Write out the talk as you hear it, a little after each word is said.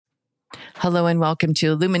Hello and welcome to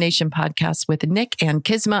Illumination Podcast with Nick and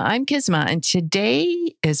Kisma. I'm Kisma, and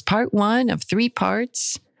today is part 1 of 3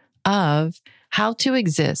 parts of how to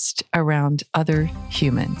exist around other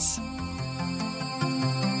humans.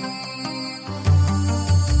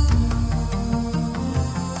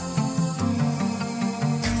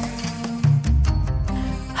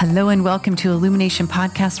 Hello and welcome to Illumination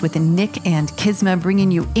Podcast with Nick and Kisma, bringing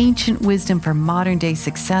you ancient wisdom for modern day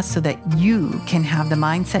success so that you can have the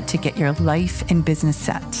mindset to get your life and business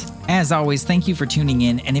set. As always, thank you for tuning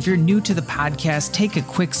in. And if you're new to the podcast, take a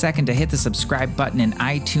quick second to hit the subscribe button in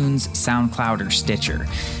iTunes, SoundCloud, or Stitcher.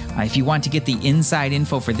 If you want to get the inside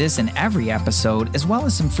info for this and every episode, as well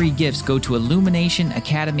as some free gifts, go to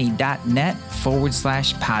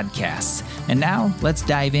illuminationacademy.net/podcasts. And now let's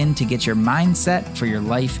dive in to get your mindset for your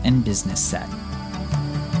life and business set.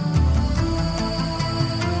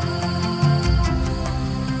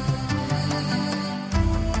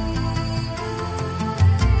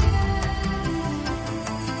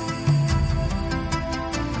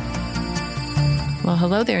 Well,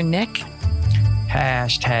 hello there, Nick.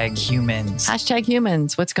 Hashtag humans. Hashtag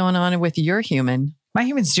humans. What's going on with your human? My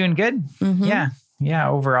human's doing good. Mm-hmm. Yeah.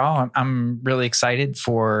 Overall, I'm really excited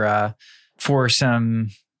for some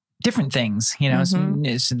different things, some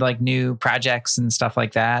like new projects and stuff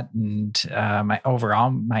like that. And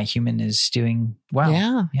my human is doing well.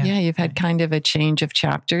 Yeah. You've had kind of a change of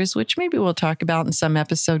chapters, which maybe we'll talk about in some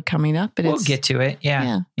episode coming up. But we'll get to it.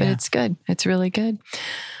 But it's good. It's really good.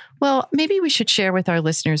 Well, maybe we should share with our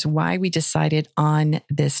listeners why we decided on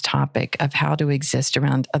this topic of how to exist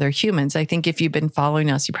around other humans. I think if you've been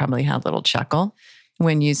following us, you probably had a little chuckle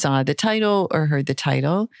when you saw the title or heard the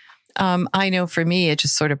title. I know for me, it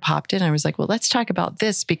just sort of popped in. I was like, well, let's talk about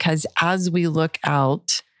this because as we look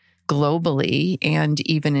out globally and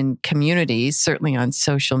even in communities, certainly on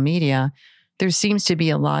social media, there seems to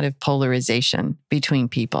be a lot of polarization between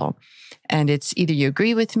people. And it's either you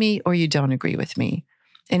agree with me or you don't agree with me.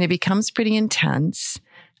 And it becomes pretty intense.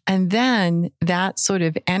 And then that sort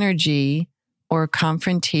of energy or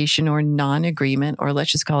confrontation or non-agreement, or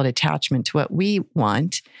let's just call it attachment to what we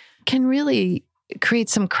want, can really create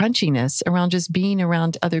some crunchiness around just being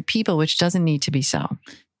around other people, which doesn't need to be so.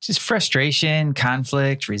 Just frustration,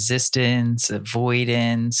 conflict, resistance,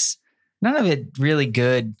 avoidance, none of it really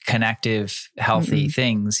good, connective, healthy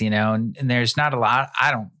things, and there's not a lot. I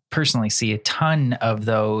don't personally see a ton of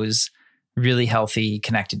those really healthy,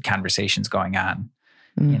 connected conversations going on.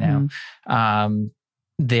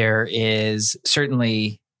 There is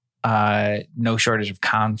certainly no shortage of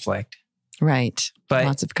conflict. Right. But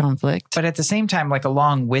lots of conflict. But at the same time, like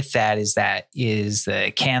along with that is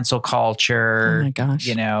the cancel culture. Oh my gosh.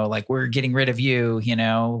 Like we're getting rid of you,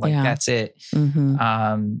 that's it.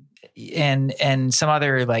 Mm-hmm. And some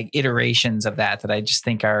other like iterations of that I just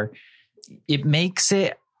think it makes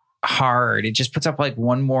it hard. It just puts up like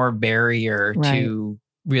one more barrier to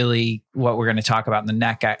really what we're going to talk about in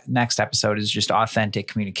the next episode is just authentic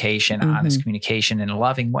communication, honest communication in a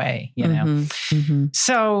loving way,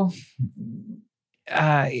 So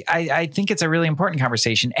I think it's a really important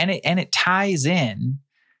conversation and it ties in,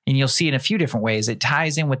 and you'll see in a few different ways. It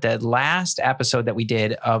ties in with the last episode that we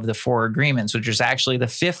did of the 4 agreements, which is actually the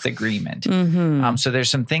 5th agreement. So there's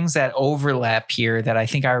some things that overlap here that I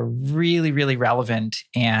think are really, really relevant.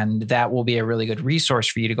 And that will be a really good resource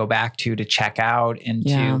for you to go back to check out and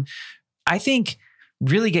to, I think,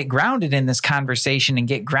 really get grounded in this conversation and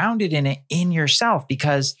get grounded in it in yourself,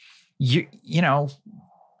 because you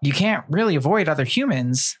can't really avoid other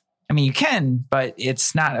humans. I mean, you can, but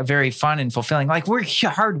it's not a very fun and fulfilling. Like we're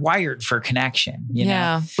hardwired for connection,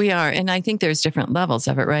 Yeah, we are. And I think there's different levels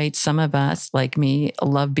of it, right? Some of us, like me,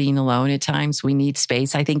 love being alone at times. We need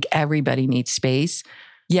space. I think everybody needs space,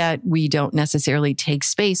 yet we don't necessarily take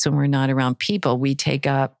space when we're not around people. We take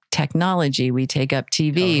up technology, we take up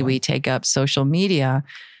TV, we take up social media.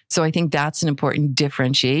 So I think that's an important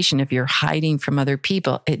differentiation. If you're hiding from other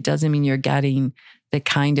people, it doesn't mean you're getting the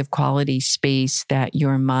kind of quality space that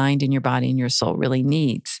your mind and your body and your soul really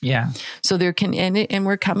needs. Yeah. So there can, and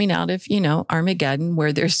we're coming out of, Armageddon,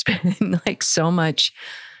 where there's been like so much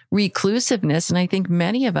reclusiveness. And I think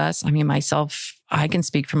many of us, myself, I can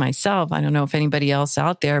speak for myself. I don't know if anybody else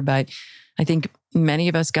out there, but I think many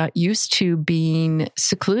of us got used to being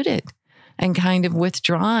secluded and kind of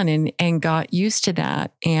withdrawn and got used to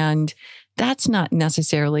that. And that's not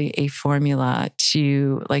necessarily a formula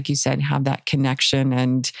to, like you said, have that connection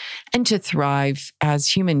and to thrive as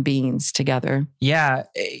human beings together. Yeah.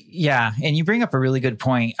 And you bring up a really good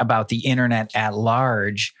point about the internet at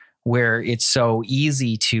large, where it's so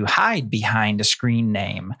easy to hide behind a screen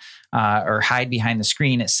name or hide behind the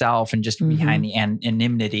screen itself and just behind the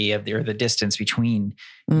anonymity of the distance between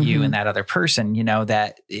you and that other person,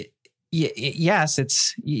 that yes,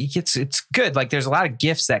 it's good. Like there's a lot of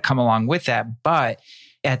gifts that come along with that, but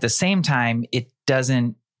at the same time, it's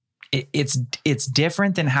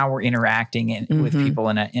different than how we're interacting with people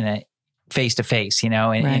in a face-to-face, and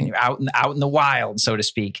out in the wild, so to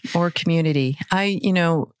speak. Or community.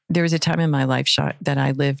 There was a time in my life that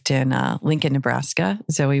I lived in Lincoln, Nebraska.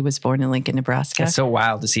 Zoe was born in Lincoln, Nebraska. It's so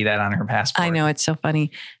wild to see that on her passport. I know, it's so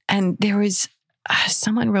funny. And there was,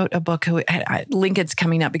 someone wrote a book, Lincoln's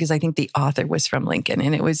coming up because I think the author was from Lincoln.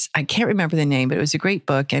 And I can't remember the name, but it was a great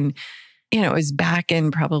book. And, it was back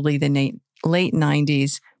in probably the late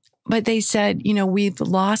 90s. But they said, we've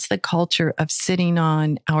lost the culture of sitting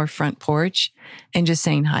on our front porch and just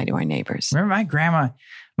saying hi to our neighbors. Remember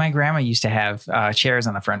my grandma used to have chairs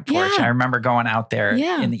on the front porch. Yeah. I remember going out there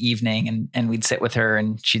in the evening and we'd sit with her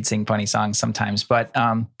and she'd sing funny songs sometimes. But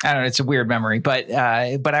I don't know, it's a weird memory. But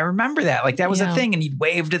I remember that. Like that was a thing. And you'd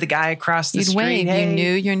wave to the guy across the street. Wave. Hey. You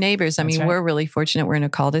knew your neighbors. I mean, we're really fortunate. We're in a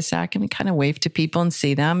cul-de-sac and we kind of wave to people and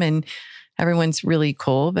see them. And everyone's really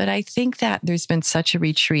cool. But I think that there's been such a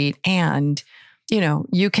retreat and,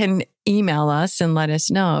 you can email us and let us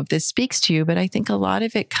know if this speaks to you. But I think a lot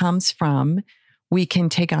of it comes from, we can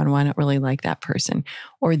take on, well, I don't really like that person,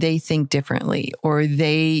 or they think differently, or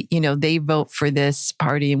they vote for this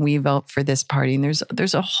party and we vote for this party. And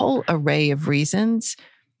there's a whole array of reasons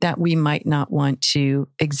that we might not want to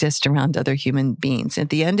exist around other human beings. At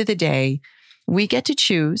the end of the day, we get to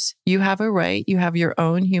choose. You have a right. You have your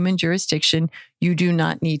own human jurisdiction. You do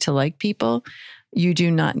not need to like people. You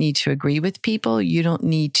do not need to agree with people. You don't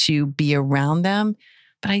need to be around them.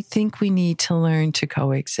 But I think we need to learn to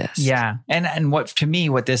coexist. Yeah. And what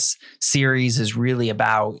this series is really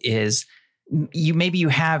about is you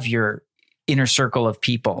have your inner circle of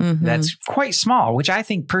people that's quite small, which I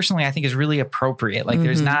think personally is really appropriate. Like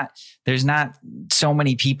there's not so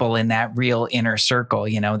many people in that real inner circle,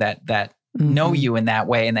 that know you in that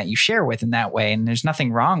way and that you share with in that way. And there's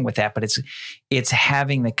nothing wrong with that, but it's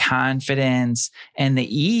having the confidence and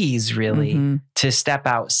the ease really to step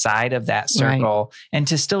outside of that circle and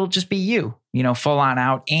to still just be you, full on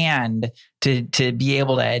out, and to be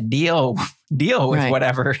able to deal with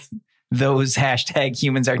whatever those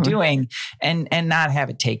 #humans are doing and not have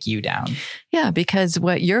it take you down. Yeah, because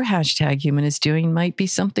what your #human is doing might be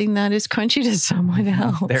something that is crunchy to someone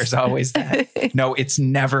else. There's always that. No, it's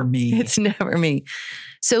never me. It's never me.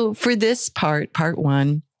 So for this part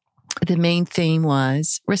one, the main theme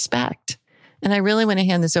was respect. And I really want to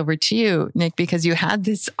hand this over to you, Nick, because you had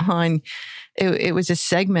this on, it was a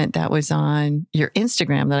segment that was on your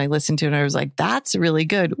Instagram that I listened to and I was like, that's really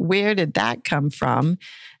good. Where did that come from?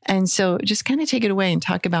 And so just kind of take it away and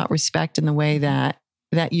talk about respect in the way that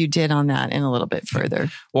you did on that and a little bit further.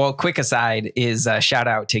 Well, quick aside is a shout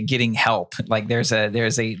out to getting help. Like there's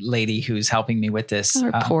a lady who's helping me with this.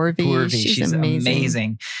 Purvi. She's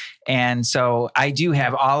amazing. And so I do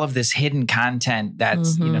have all of this hidden content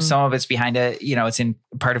that's, some of it's behind it's in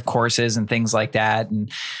part of courses and things like that.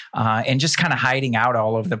 And just kind of hiding out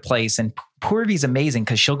all over the place. And Purvi's amazing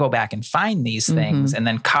because she'll go back and find these things and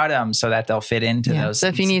then cut them so that they'll fit into those. So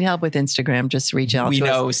if you need help with Instagram, just reach out to us. We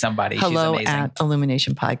know somebody.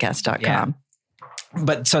 hello@illuminationpodcast.com. Yeah.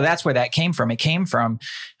 But so that's where that came from. It came from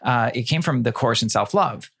the course in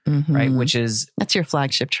self-love, right? Which is, that's your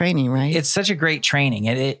flagship training, right? It's such a great training.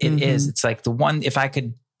 It is. It's like the one, if I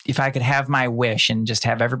could have my wish and just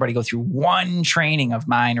have everybody go through one training of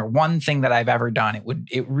mine or one thing that I've ever done,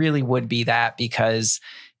 it really would be that, because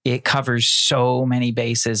it covers so many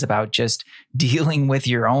bases about just dealing with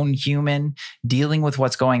your own human, dealing with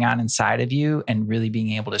what's going on inside of you, and really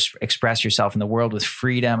being able to express yourself in the world with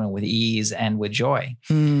freedom and with ease and with joy.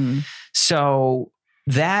 So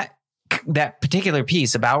that particular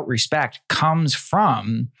piece about respect comes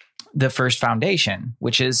from the first foundation,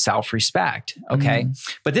 which is self-respect. Okay.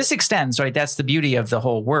 But this extends, right? That's the beauty of the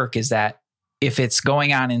whole work, is that if it's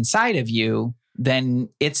going on inside of you, then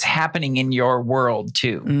it's happening in your world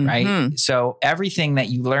too, right? So everything that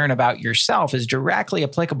you learn about yourself is directly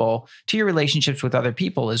applicable to your relationships with other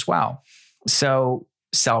people as well. So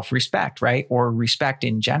self-respect, right? Or respect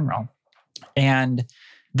in general. And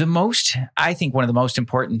I think one of the most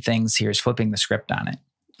important things here is flipping the script on it.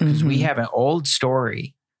 Because we have an old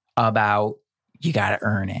story about you got to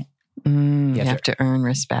earn it. You have to earn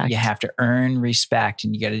respect. You have to earn respect,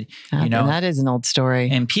 and you got to, and that is an old story.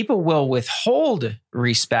 And people will withhold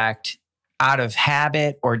respect out of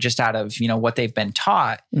habit or just out of, what they've been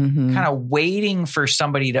taught, kind of waiting for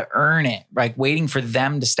somebody to earn it, like waiting for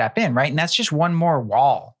them to step in, right? And that's just one more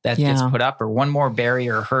wall that gets put up or one more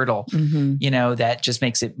barrier or hurdle, that just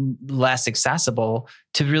makes it less accessible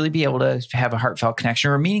to really be able to have a heartfelt connection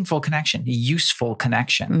or a meaningful connection, a useful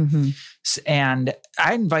connection. And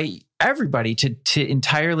I invite everybody to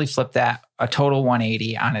entirely flip that a total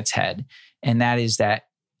 180 on its head. And that is that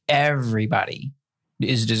everybody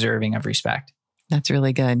is deserving of respect. That's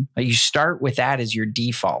really good. You start with that as your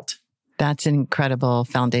default. That's an incredible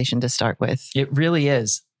foundation to start with. It really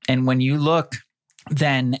is. And when you look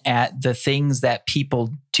then at the things that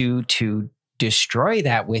people do to destroy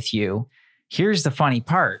that with you, here's the funny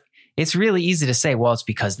part. It's really easy to say, well, it's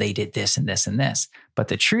because they did this and this and this. But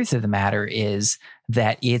the truth of the matter is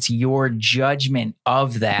that it's your judgment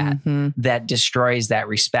of that that destroys that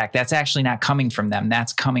respect. That's actually not coming from them.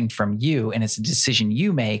 That's coming from you. And it's a decision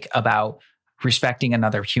you make about respecting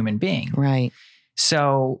another human being. Right.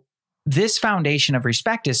 So this foundation of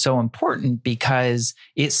respect is so important because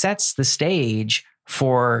it sets the stage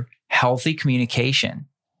for healthy communication.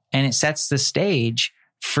 And it sets the stage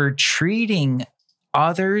for treating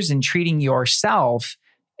others and treating yourself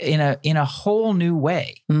in a whole new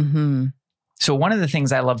way. So one of the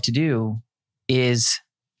things I love to do is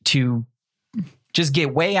to just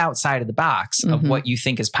get way outside of the box of what you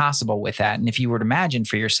think is possible with that. And if you were to imagine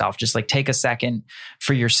for yourself, just like take a second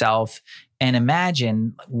for yourself and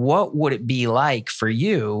imagine what would it be like for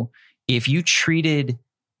you if you treated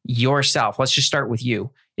yourself, let's just start with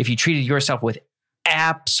you. If you treated yourself with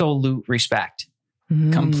absolute respect,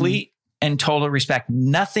 complete and total respect,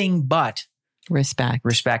 nothing but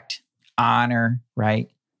respect, honor, right?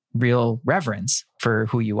 Real reverence for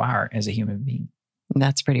who you are as a human being.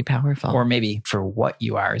 That's pretty powerful. Or maybe for what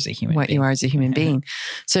you are as a human being. What you are as a human being.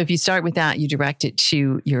 So if you start with that, you direct it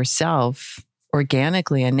to yourself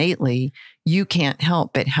organically, innately, you can't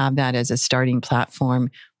help but have that as a starting platform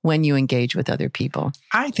when you engage with other people.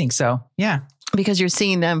 I think so. Yeah. Because you're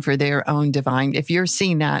seeing them for their own divine. If you're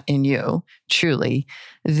seeing that in you, truly,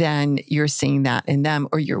 then you're seeing that in them,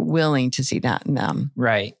 or you're willing to see that in them.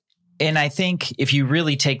 Right. And I think if you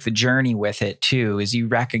really take the journey with it too, is you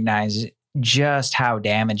recognize just how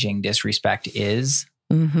damaging disrespect is.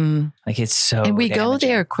 Like it's so And we damaging. go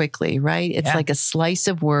there quickly, right? It's like a slice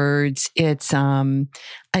of words. It's, and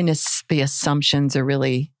the assumptions are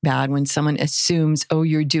really bad when someone assumes, oh,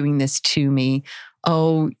 you're doing this to me.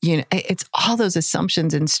 Oh, it's all those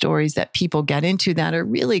assumptions and stories that people get into that are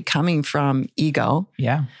really coming from ego.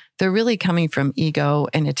 Yeah. They're really coming from ego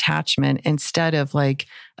and attachment instead of like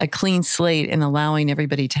a clean slate and allowing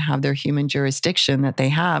everybody to have their human jurisdiction that they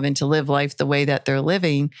have and to live life the way that they're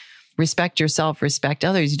living. Respect yourself, respect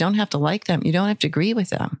others. You don't have to like them. You don't have to agree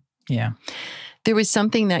with them. Yeah. There was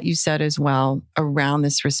something that you said as well around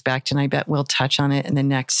this respect, and I bet we'll touch on it in the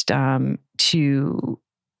next two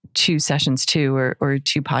sessions too, or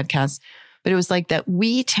two podcasts. But it was like that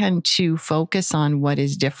we tend to focus on what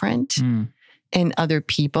is different in other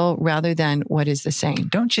people rather than what is the same.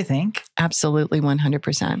 Don't you think? Absolutely,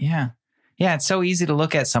 100%. Yeah. Yeah. It's so easy to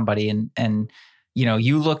look at somebody and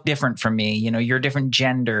you look different from me. You're a different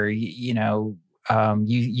gender. You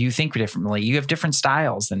think differently. You have different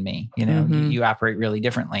styles than me. You operate really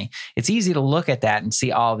differently. It's easy to look at that and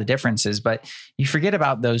see all the differences, but you forget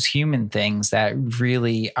about those human things that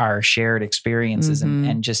really are shared experiences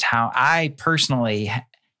and just how I personally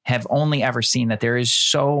have only ever seen that there is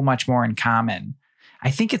so much more in common. I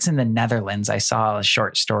think it's in the Netherlands. I saw a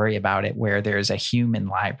short story about it where there's a human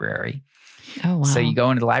library. Oh, wow. So you go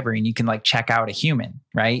into the library and you can like check out a human,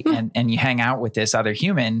 right? And you hang out with this other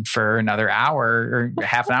human for another hour or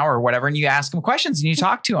half an hour or whatever. And you ask them questions and you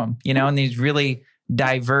talk to them, in these really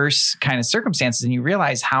diverse kind of circumstances. And you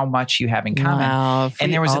realize how much you have in common. Wow. If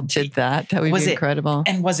and there was did that would be incredible.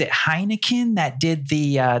 And was it Heineken that did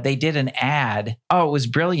they did an ad? Oh, it was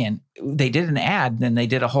brilliant. They did an ad, then they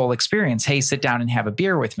did a whole experience. Hey, sit down and have a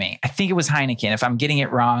beer with me. I think it was Heineken. If I'm getting it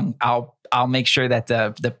wrong, I'll make sure that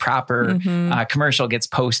the proper commercial gets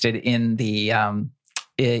posted in the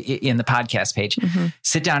podcast page.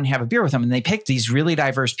 Sit down and have a beer with them. And they picked these really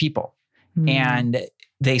diverse people. And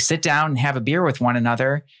they sit down and have a beer with one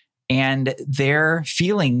another. And their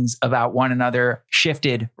feelings about one another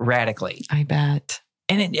shifted radically. I bet.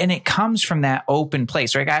 And it comes from that open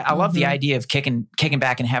place, right? I love the idea of kicking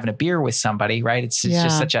back and having a beer with somebody, right? It's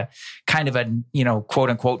just such a kind of a, quote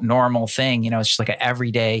unquote normal thing. It's just like an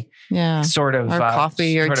everyday sort of or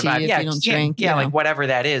coffee or sort tea if you don't drink. Yeah, like whatever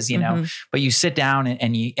that is, but you sit down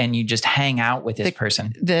and you just hang out with this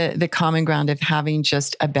person. The common ground of having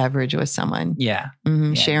just a beverage with someone. Yeah.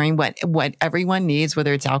 Sharing what everyone needs,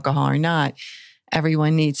 whether it's alcohol or not.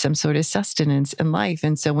 Everyone needs some sort of sustenance in life.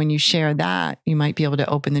 And so when you share that, you might be able to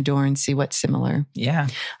open the door and see what's similar. Yeah.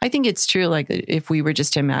 I think it's true. Like if we were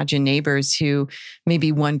just to imagine neighbors who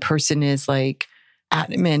maybe one person is like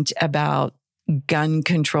adamant about gun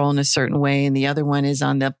control in a certain way and the other one is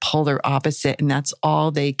on the polar opposite and that's all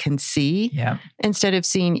they can see. Yeah. Instead of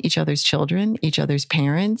seeing each other's children, each other's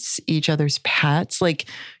parents, each other's pets, like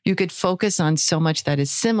you could focus on so much that is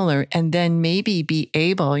similar and then maybe be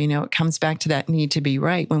able, it comes back to that need to be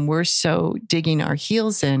right. When we're so digging our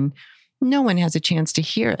heels in, no one has a chance to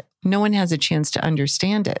hear it. No one has a chance to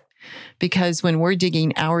understand it because when we're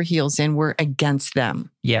digging our heels in, we're against them.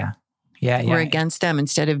 Yeah. Yeah. We're against them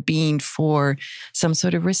instead of being for some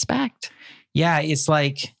sort of respect. Yeah. It's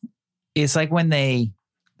like when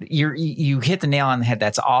you hit the nail on the head.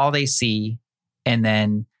 That's all they see. And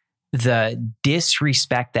then the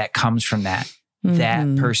disrespect that comes from that,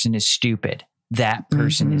 that person is stupid. That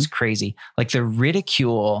person is crazy. Like the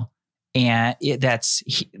ridicule and that's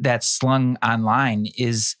slung online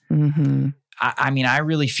is, I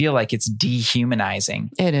really feel like it's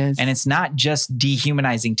dehumanizing. It is. And it's not just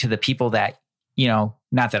dehumanizing to the people that,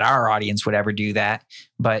 not that our audience would ever do that,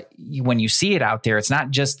 but when you see it out there, it's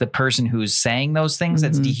not just the person who's saying those things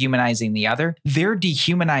that's dehumanizing the other. They're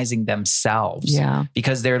dehumanizing themselves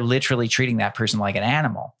because they're literally treating that person like an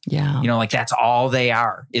animal. Yeah. Like that's all they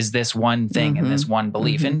are is this one thing and this one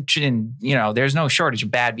belief. And, there's no shortage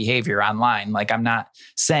of bad behavior online. Like I'm not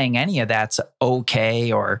saying any of that's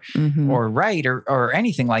okay or right or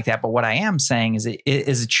anything like that. But what I am saying is it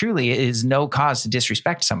is no cause to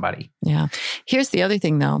disrespect somebody. Yeah. Here's the other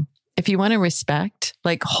thing though. If you want to respect,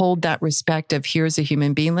 like hold that respect of here's a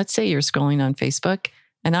human being. Let's say you're scrolling on Facebook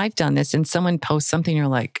and I've done this and someone posts something, you're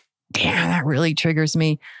like, damn, that really triggers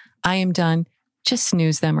me. I am done. Just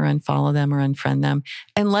snooze them or unfollow them or unfriend them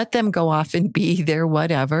and let them go off and be their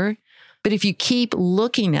whatever. But if you keep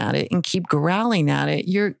looking at it and keep growling at it,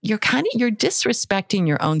 you're disrespecting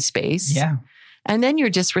your own space. Yeah. And then you're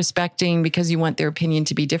disrespecting because you want their opinion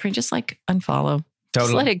to be different. Just like unfollow.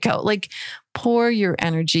 Totally. Just let it go. Like pour your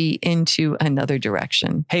energy into another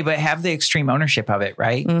direction. Hey, but have the extreme ownership of it,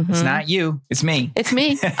 right? It's not you. It's me. It's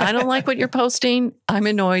me. I don't like what you're posting. I'm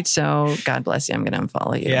annoyed. So God bless you. I'm going to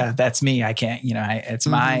unfollow you. Yeah, that's me. I can't,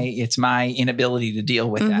 it's my inability to deal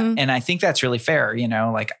with that. And I think that's really fair.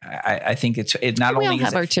 I think it not we only all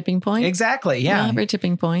have our tipping point. Exactly. Yeah. We all have our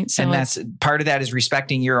tipping point. So and that's part of that is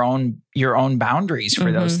respecting your own boundaries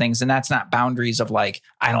for those things. And that's not boundaries of like,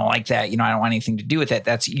 I don't like that. I don't want anything to do with it.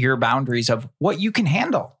 That's your boundaries of what you can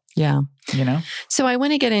handle. Yeah. So I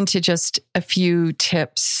want to get into just a few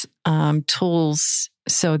tips, tools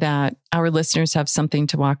so that our listeners have something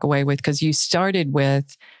to walk away with. Because you started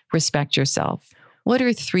with respect yourself. What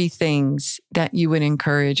are 3 things that you would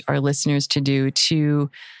encourage our listeners to do to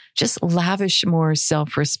just lavish more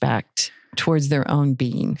self-respect towards their own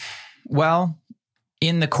being? Well,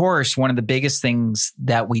 in the course, one of the biggest things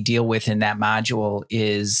that we deal with in that module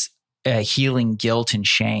is healing guilt and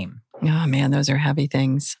shame. Oh man, those are heavy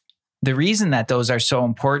things. The reason that those are so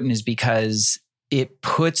important is because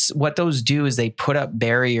what those do is they put up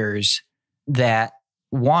barriers that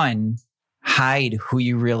one, hide who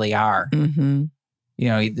you really are.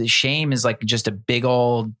 The shame is like just a big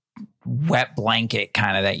old wet blanket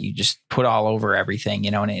kind of that you just put all over everything,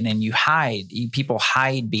 and you hide. People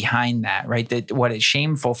hide behind that, right? That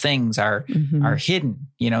shameful things are hidden,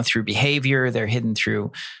 through behavior. They're hidden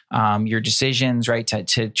through your decisions, right?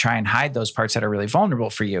 To try and hide those parts that are really vulnerable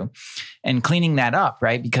for you, and cleaning that up,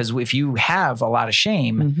 right? Because if you have a lot of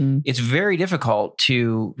shame, it's very difficult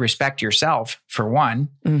to respect yourself for one,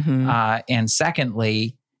 and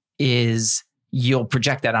secondly, is you'll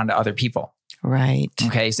project that onto other people. Right.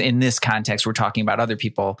 Okay. So in this context, we're talking about other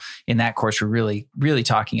people. In that course, we're really, really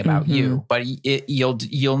talking about you. But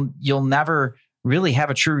you'll never really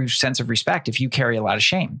have a true sense of respect if you carry a lot of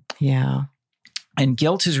shame. Yeah. And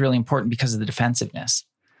guilt is really important because of the defensiveness.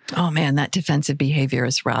 Oh man, that defensive behavior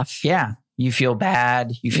is rough. Yeah. You feel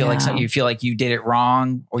bad. You feel like you did it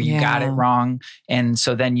wrong or you got it wrong. And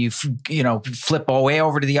so then you flip way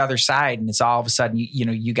over to the other side and it's all of a sudden,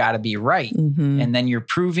 you got to be right. And then you're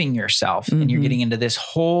proving yourself and you're getting into this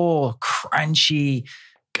whole crunchy,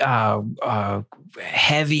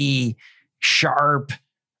 heavy, sharp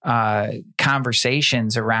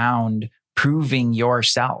conversations around proving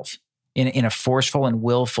yourself in a forceful and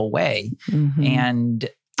willful way. And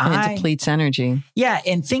it depletes energy. Yeah.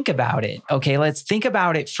 And think about it. Okay. Let's think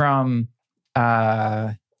about it from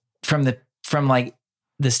like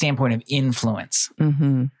the standpoint of influence.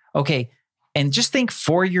 Okay. And just think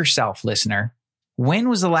for yourself, listener, when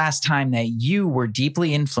was the last time that you were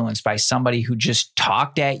deeply influenced by somebody who just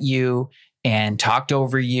talked at you and talked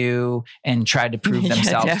over you and tried to prove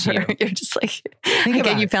themselves to you? You're just like,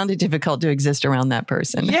 again, you found it difficult to exist around that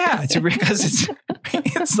person. Yeah, it's because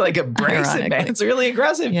it's like abrasive, man. It's really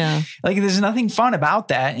aggressive. Yeah. Like there's nothing fun about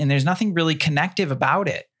that. And there's nothing really connective about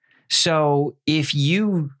it. So if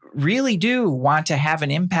you really do want to have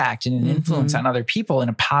an impact and an influence on other people in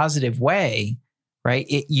a positive way, right?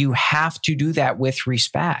 You have to do that with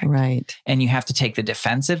respect. Right. And you have to take the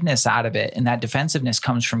defensiveness out of it. And that defensiveness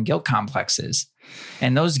comes from guilt complexes.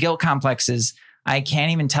 And those guilt complexes, I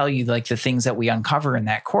can't even tell you like the things that we uncover in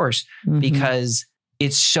that course because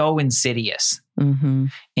it's so insidious.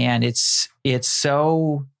 And it's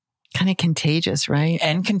so kind of contagious, right?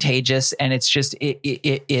 And contagious. And it's just,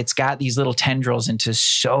 it's got these little tendrils into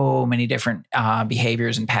so many different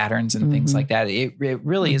behaviors and patterns and things like that. It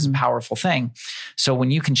really is a powerful thing. So when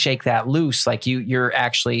you can shake that loose, like you're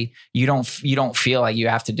actually, you don't feel like you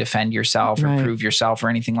have to defend yourself or prove yourself or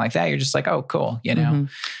anything like that. You're just like, oh, cool. You know?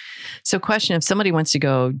 So question, if somebody wants to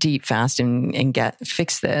go deep, fast and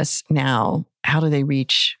fix this now, how do they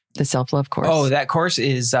reach the self-love course? Oh, that course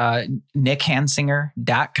is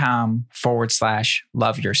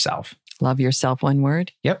nickhansinger.com/love yourself. Love yourself, one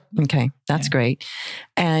word? Yep. Okay. That's great.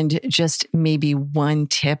 And just maybe one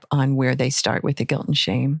tip on where they start with the guilt and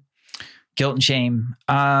shame. Guilt and shame.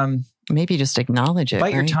 Maybe just acknowledge it.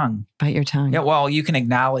 Bite your tongue. Bite your tongue. Yeah. Well, you can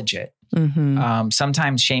acknowledge it.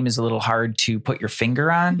 Sometimes shame is a little hard to put your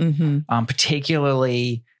finger on,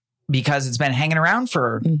 particularly because it's been hanging around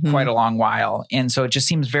for quite a long while. And so it just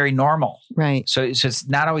seems very normal. Right. So it's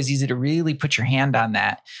not always easy to really put your hand on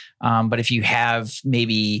that. But if you have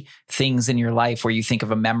maybe things in your life where you think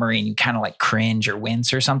of a memory and you kind of like cringe or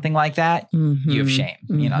wince or something like that, you have shame.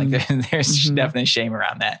 You know, like there's definitely shame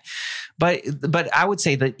around that. But I would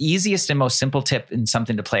say the easiest and most simple tip and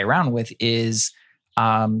something to play around with is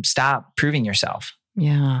stop proving yourself.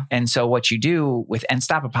 Yeah. And so what you do and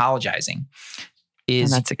stop apologizing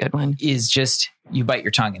is, that's a good one, is just you bite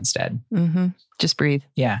your tongue instead. Just breathe.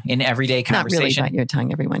 Yeah. In everyday conversation. Not really bite your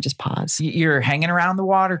tongue, everyone. Just pause. You're hanging around the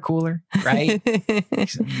water cooler, right?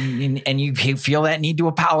 And you feel that need to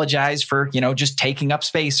apologize for, just taking up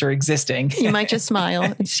space or existing. You might just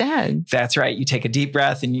smile instead. That's right. You take a deep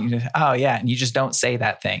breath and and you just don't say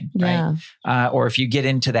that thing, right? Or if you get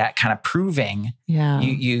into that kind of proving,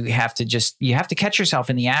 you have to catch yourself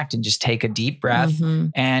in the act and just take a deep breath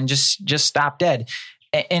and just stop dead.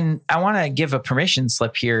 And I want to give a permission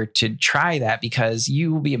slip here to try that because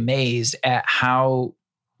you will be amazed at how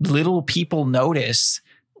little people notice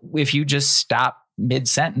if you just stop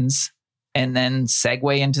mid-sentence and then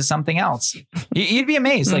segue into something else. You'd be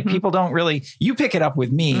amazed. Like people don't really, you pick it up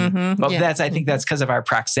with me, but I think that's because of our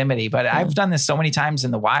proximity. But I've done this so many times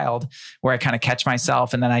in the wild where I kind of catch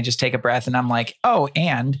myself and then I just take a breath and I'm like, oh,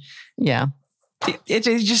 and it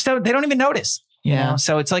just, they don't even notice. You know,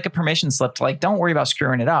 so it's like a permission slip to like, don't worry about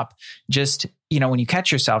screwing it up. Just, when you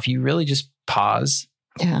catch yourself, you really just pause.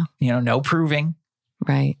 Yeah. No proving.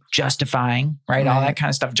 Right. Justifying, right? All that kind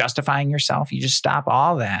of stuff. Justifying yourself. You just stop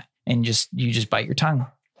all that and you just bite your tongue.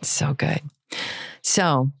 So good.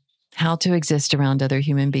 So how to exist around other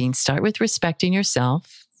human beings. Start with respecting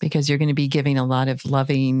yourself because you're going to be giving a lot of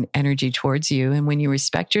loving energy towards you. And when you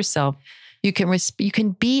respect yourself, you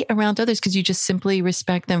can be around others because you just simply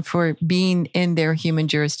respect them for being in their human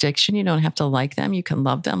jurisdiction. You don't have to like them. You can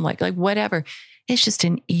love them, like whatever. It's just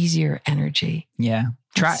an easier energy. Yeah.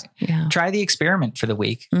 Try the experiment for the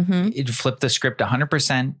week. You'd flip the script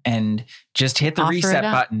 100% and just hit the reset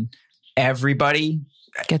button. Everybody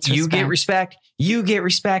gets you get respect. You get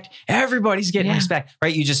respect. Everybody's getting respect,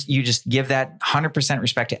 right? You just give that 100%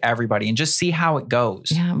 respect to everybody and just see how it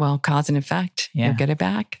goes. Yeah. Well, cause and effect. You'll get it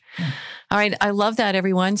back. Yeah. All right. I love that,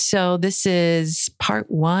 everyone. So this is part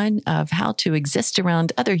 1 of how to exist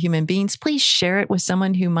around other human beings. Please share it with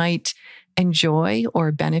someone who might enjoy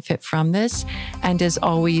or benefit from this. And as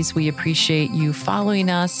always, we appreciate you following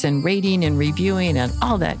us and rating and reviewing and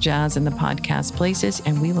all that jazz in the podcast places.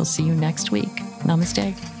 And we will see you next week.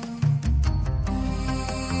 Namaste.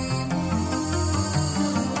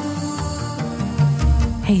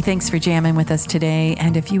 Hey, thanks for jamming with us today.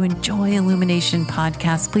 And if you enjoy Illumination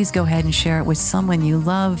Podcast, please go ahead and share it with someone you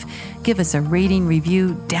love. Give us a rating,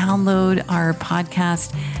 review, download our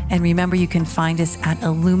podcast. And remember, you can find us at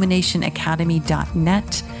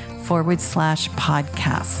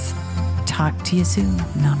illuminationacademy.net/podcasts. Talk to you soon.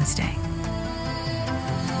 Namaste.